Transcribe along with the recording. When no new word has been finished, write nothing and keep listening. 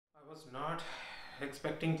was not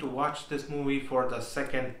expecting to watch this movie for the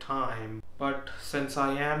second time, but since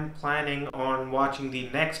I am planning on watching the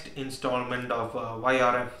next installment of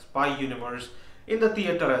YRF Spy Universe in the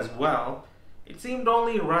theater as well, it seemed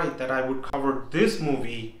only right that I would cover this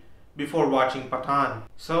movie before watching Pathaan.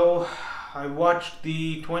 So I watched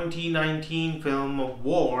the 2019 film of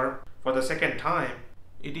War for the second time.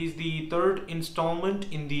 It is the third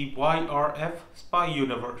installment in the YRF Spy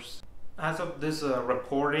Universe. As of this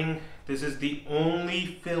recording, this is the only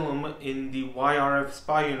film in the YRF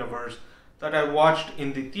Spy Universe that I watched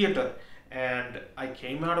in the theater, and I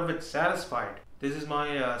came out of it satisfied. This is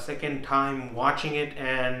my second time watching it,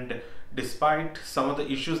 and despite some of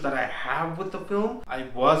the issues that I have with the film, I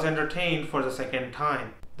was entertained for the second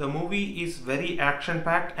time. The movie is very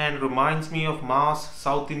action-packed and reminds me of mass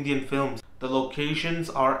South Indian films. The locations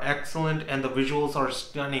are excellent and the visuals are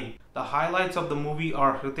stunning. The highlights of the movie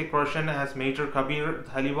are Hrithik Roshan as Major Kabir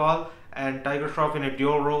Dhaliwal and Tiger Shroff in a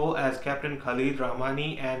duo role as Captain Khalid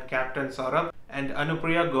Rahmani and Captain Saurabh, and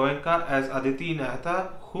Anupriya Goenka as Aditi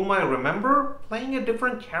Mehta, whom I remember playing a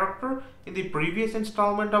different character in the previous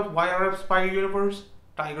installment of YRF Spy Universe,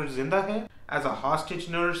 Tiger Zinda Hai, as a hostage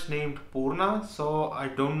nurse named Purna, so I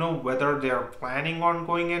don't know whether they are planning on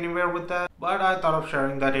going anywhere with that, but I thought of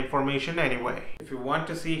sharing that information anyway. If you want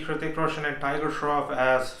to see Hrithik Roshan and Tiger Shroff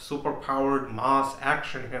as superpowered mass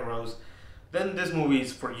action heroes, then this movie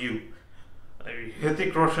is for you.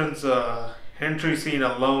 Hrithik Roshan's entry scene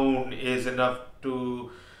alone is enough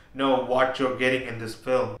to know what you're getting in this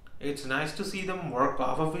film. It's nice to see them work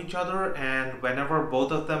off of each other, and whenever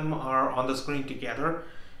both of them are on the screen together,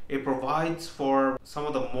 it provides for some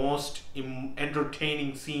of the most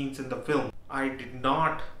entertaining scenes in the film. I did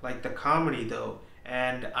not like the comedy though,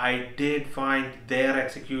 and I did find their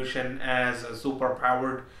execution as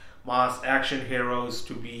super-powered mass action heroes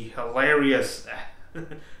to be hilarious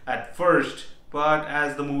at first, but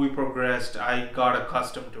as the movie progressed, I got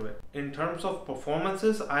accustomed to it. In terms of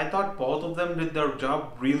performances, I thought both of them did their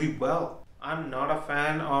job really well. I'm not a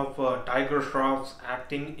fan of Tiger Shroff's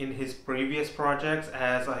acting in his previous projects,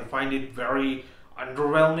 as I find it very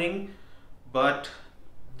underwhelming, but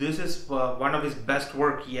this is one of his best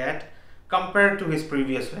work yet compared to his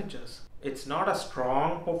previous ventures. It's not a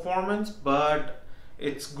strong performance, but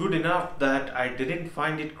it's good enough that I didn't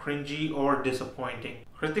find it cringy or disappointing.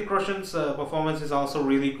 Hrithik Roshan's performance is also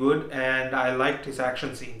really good, and I liked his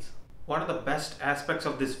action scenes. One of the best aspects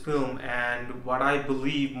of this film, and what I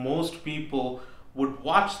believe most people would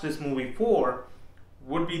watch this movie for,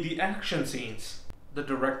 would be the action scenes. The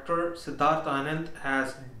director, Siddharth Anand,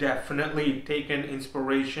 has definitely taken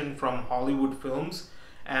inspiration from Hollywood films,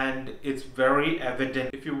 and it's very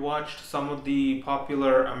evident if you watched some of the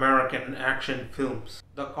popular American action films.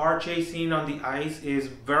 The car chase scene on the ice is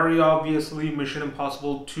very obviously Mission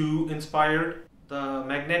Impossible 2 inspired. The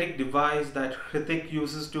magnetic device that Hrithik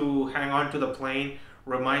uses to hang on to the plane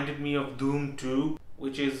reminded me of Doom 2,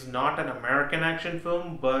 which is not an American action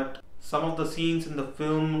film, but some of the scenes in the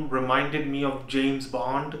film reminded me of James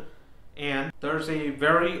Bond. And there's a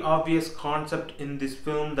very obvious concept in this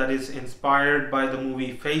film that is inspired by the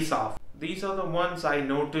movie Face Off. These are the ones I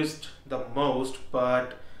noticed the most,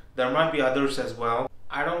 but there might be others as well.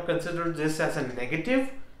 I don't consider this as a negative.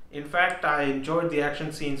 In fact, I enjoyed the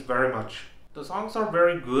action scenes very much. The songs are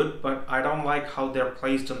very good, but I don't like how they're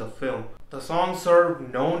placed in the film. The songs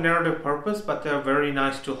serve no narrative purpose, but they're very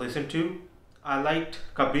nice to listen to. I liked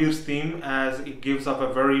Kabir's theme, as it gives off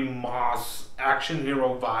a very mass action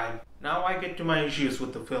hero vibe. Now I get to my issues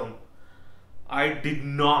with the film. I did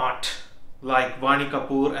not like Vaani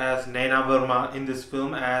Kapoor as Naina Verma in this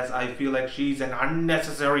film, as I feel like she's an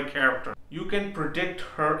unnecessary character. You can predict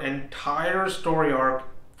her entire story arc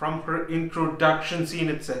from her introduction scene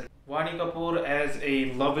itself. Vaani Kapoor as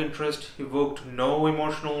a love interest evoked no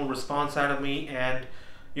emotional response out of me, and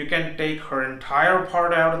you can take her entire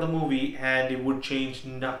part out of the movie and it would change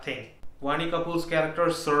nothing. Vaani Kapoor's character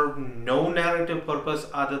served no narrative purpose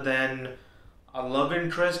other than a love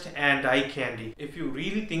interest and eye candy. If you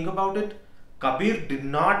really think about it, Kabir did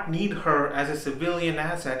not need her as a civilian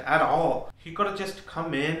asset at all. He could have just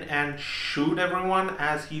come in and shoot everyone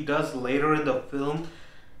as he does later in the film,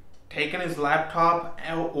 taken his laptop,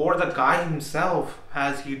 or the guy himself,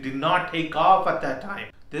 as he did not take off at that time.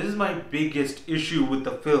 This is my biggest issue with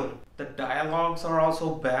the film. The dialogues are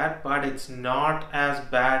also bad, but it's not as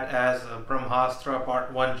bad as Brahmastra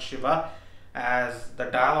Part 1 Shiva, as the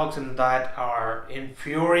dialogues in that are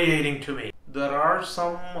infuriating to me. There are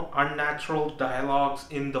some unnatural dialogues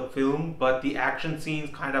in the film, but the action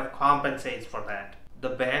scenes kind of compensates for that. The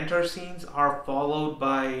banter scenes are followed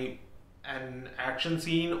by an action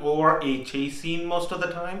scene or a chase scene most of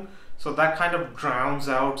the time. So that kind of drowns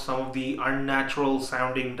out some of the unnatural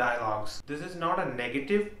sounding dialogues. This is not a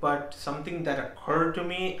negative, but something that occurred to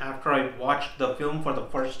me after I watched the film for the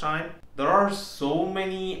first time. There are so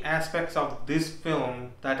many aspects of this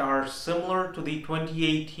film that are similar to the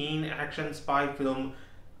 2018 action spy film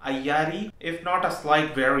Ayari, if not a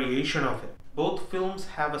slight variation of it. Both films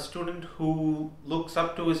have a student who looks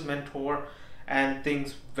up to his mentor and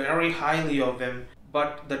thinks very highly of him.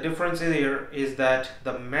 But the difference here is that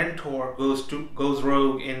the mentor goes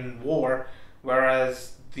rogue in war,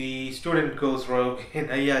 whereas the student goes rogue in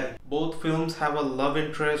Ayari. Both films have a love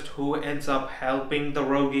interest who ends up helping the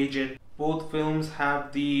rogue agent. Both films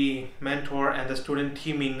have the mentor and the student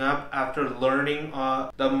teaming up after learning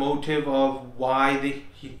the motive of why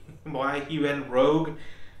he went rogue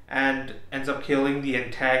and ends up killing the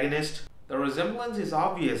antagonist. The resemblance is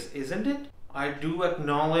obvious, isn't it? I do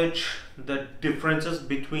acknowledge the differences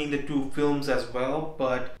between the two films as well,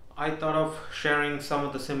 but I thought of sharing some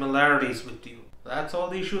of the similarities with you. That's all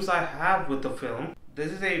the issues I have with the film.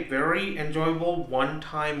 This is a very enjoyable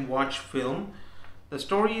one-time watch film. The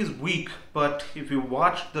story is weak, but if you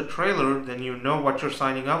watch the trailer, then you know what you're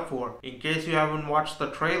signing up for. In case you haven't watched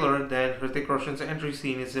the trailer, then Hrithik Roshan's entry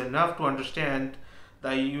scene is enough to understand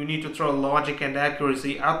that you need to throw logic and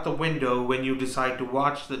accuracy out the window when you decide to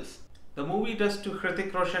watch this. The movie does to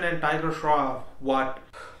Hrithik Roshan and Tiger Shroff what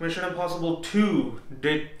Mission Impossible 2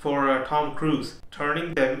 did for Tom Cruise,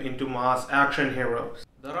 turning them into mass action heroes.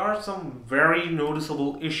 There are some very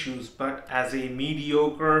noticeable issues, but as a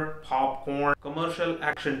mediocre popcorn commercial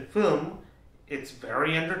action film, it's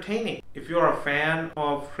very entertaining. If you're a fan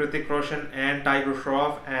of Hrithik Roshan and Tiger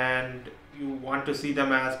Shroff and you want to see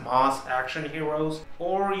them as mass action heroes,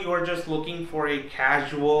 or you're just looking for a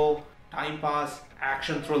casual time pass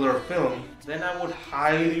action thriller film, then I would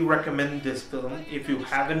highly recommend this film if you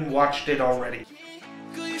haven't watched it already.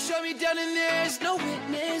 Girl, you shut me down and there's no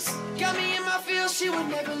witness. Got me in my feels, she would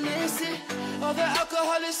never listen. All the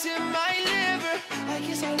alcohol is in my liver. I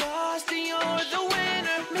guess I lost and you're the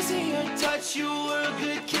winner. Missing your touch, you were a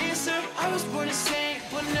good kisser. I was born a saint,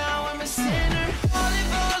 but now I'm a sinner.